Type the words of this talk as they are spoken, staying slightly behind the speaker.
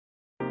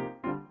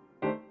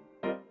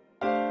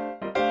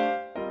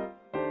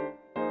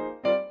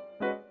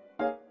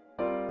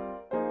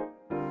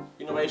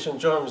innovation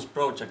journalism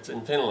projects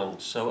in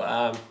Finland. So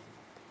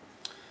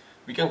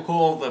we can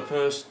call the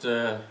first,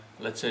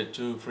 let's say,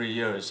 2-3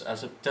 years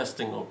as a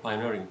testing or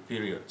pioneering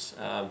periods.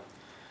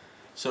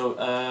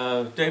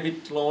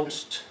 David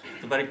launched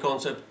the very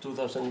concept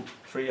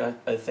 2003,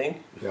 I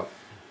think. Yeah.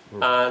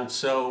 And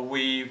so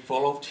we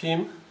followed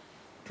him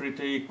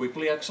pretty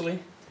quickly, actually.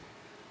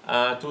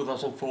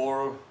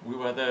 2004, we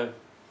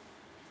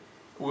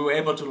were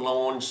able to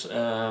launch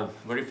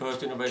very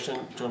first innovation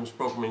journalism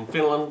program in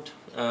Finland,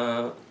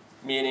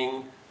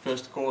 meaning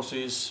first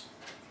courses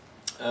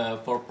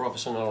for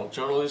professional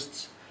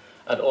journalists,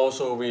 and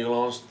also we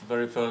launched the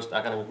very first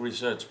academic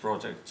research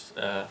project.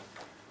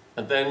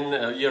 And then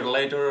a year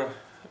later,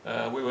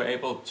 we were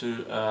able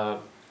to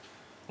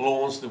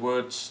launch the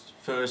world's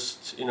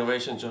first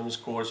innovation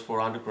journalism course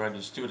for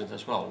undergraduate students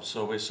as well.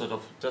 So we sort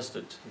of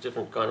tested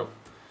different kind of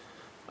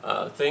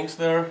things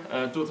there.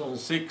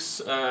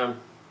 2006,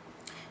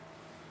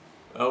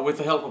 with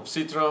the help of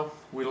Sitra,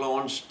 we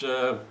launched,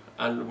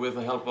 and with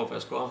the help of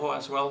Esko Aho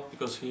as well,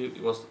 because he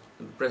was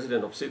the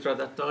president of Sitra at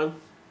that time.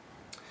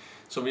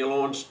 So we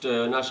launched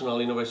a National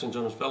Innovation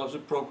Journalism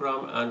Fellowship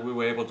Program, and we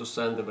were able to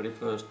send the very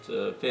first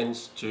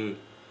Finns to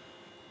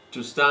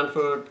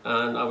Stanford,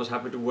 and I was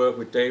happy to work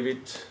with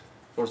David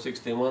for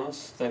 16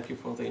 months. Thank you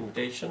for the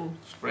invitation,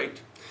 it's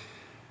great.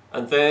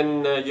 And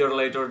then a year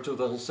later,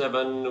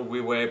 2007,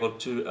 we were able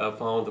to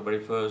found the very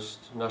first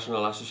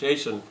national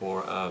association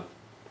for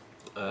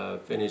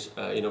Finnish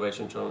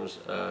innovation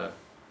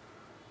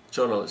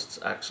journalists,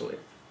 actually.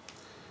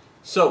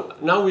 So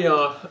now we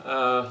are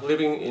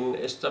living in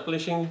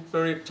establishing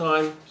period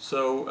time,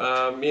 so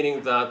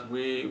meaning that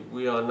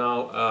we are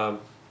now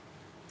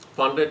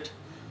funded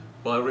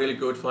by really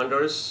good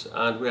funders,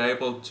 and we are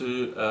able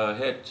to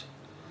head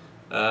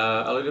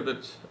a little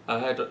bit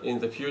ahead in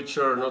the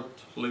future, not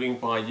living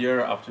by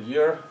year after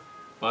year,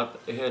 but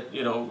ahead,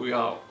 we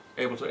are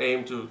able to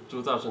aim to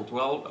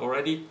 2012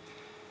 already.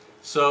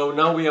 So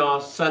now we are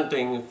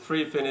sending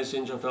 3 Finnish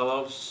Inja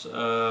Fellows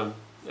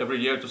every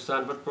year to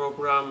Stanford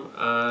program,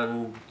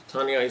 and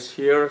Tanya is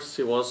here.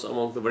 She was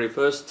among the very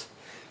first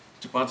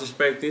to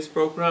participate in this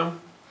program.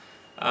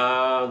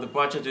 The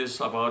budget is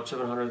about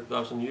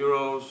 700,000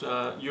 euros,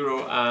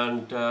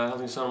 and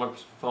Helsinki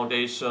Sanomat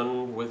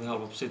Foundation with the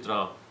help of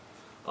Sitra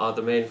are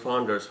the main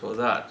funders for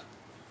that.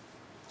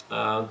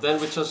 Then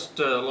we just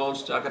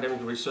launched the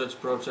academic research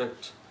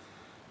project.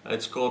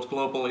 It's called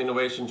Global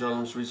Innovation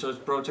Journalism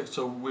Research Project.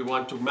 So we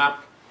want to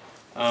map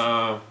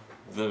the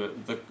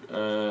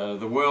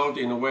world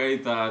in a way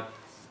that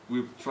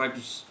we try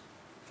to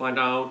find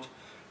out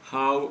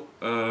how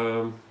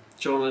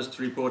journalists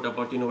report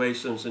about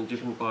innovations in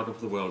different parts of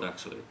the world,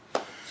 actually.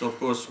 So of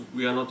course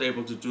we are not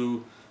able to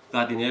do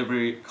that in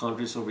every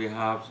country, so we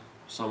have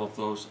some of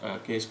those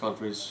case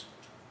countries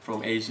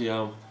from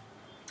Asia,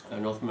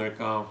 North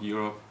America,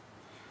 Europe.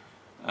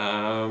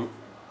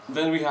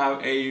 Then we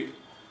have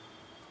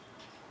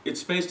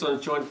it's based on a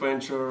joint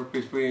venture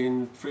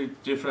between 3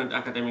 different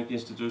academic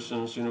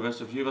institutions: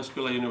 University of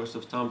Jyväskylä, University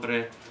of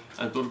Tampere,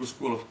 and Turku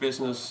School of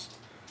Business.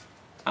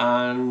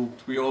 And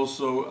we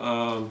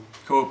also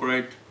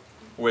cooperate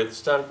with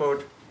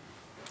Stanford,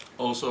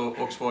 also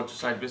Oxford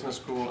Side Business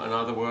School, and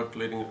other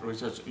world-leading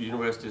research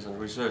universities and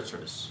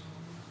researchers.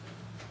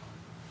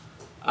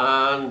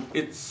 And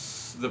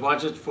the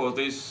budget for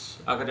this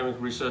academic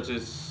research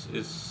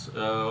is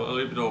a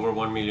little bit over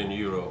 1 million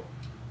euro.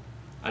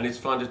 And it's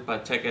funded by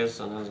Tekes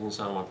and Helsinki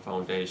Sanomat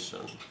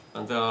Foundation.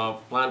 And there are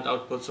planned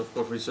outputs, of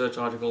course, research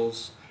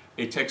articles,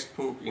 a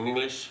textbook in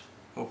English,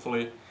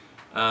 hopefully,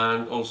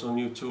 and also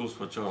new tools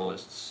for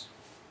journalists.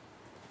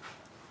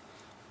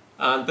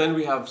 And then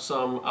we have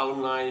some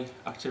alumni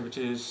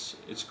activities.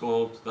 It's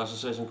called, the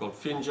association called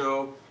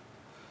Finjo,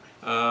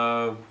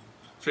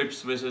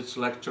 trips, visits,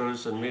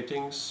 lectures, and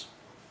meetings.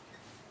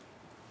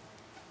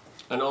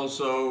 And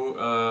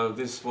also,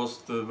 this was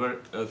the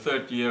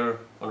 3rd year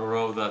in a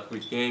row that we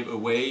gave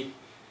away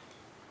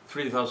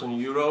 3,000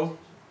 euro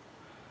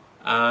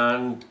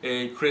and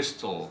a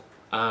crystal.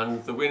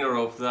 And the winner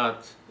of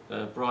that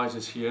prize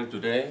is here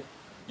today,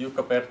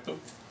 Jukka Perttu.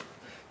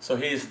 So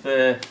he's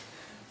the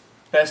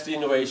best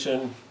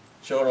innovation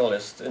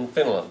journalist in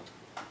Finland,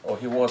 or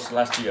he was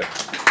last year.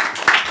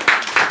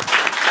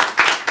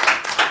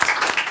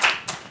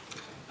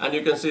 And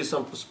you can see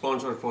some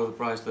sponsors for the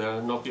prize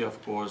there: Nokia,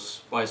 of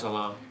course,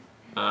 Vaisala,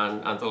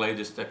 and the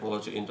latest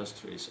Technology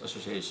Industries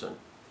Association.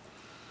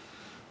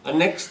 And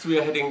next we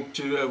are heading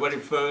to a very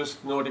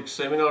first Nordic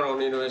seminar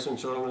on innovation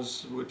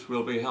journalism, which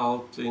will be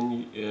held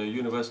in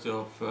University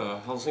of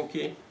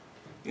Helsinki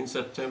in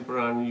September,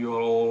 and you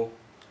are all,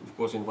 of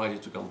course,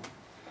 invited to come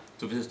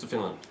to visit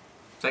Finland.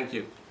 Thank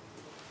you.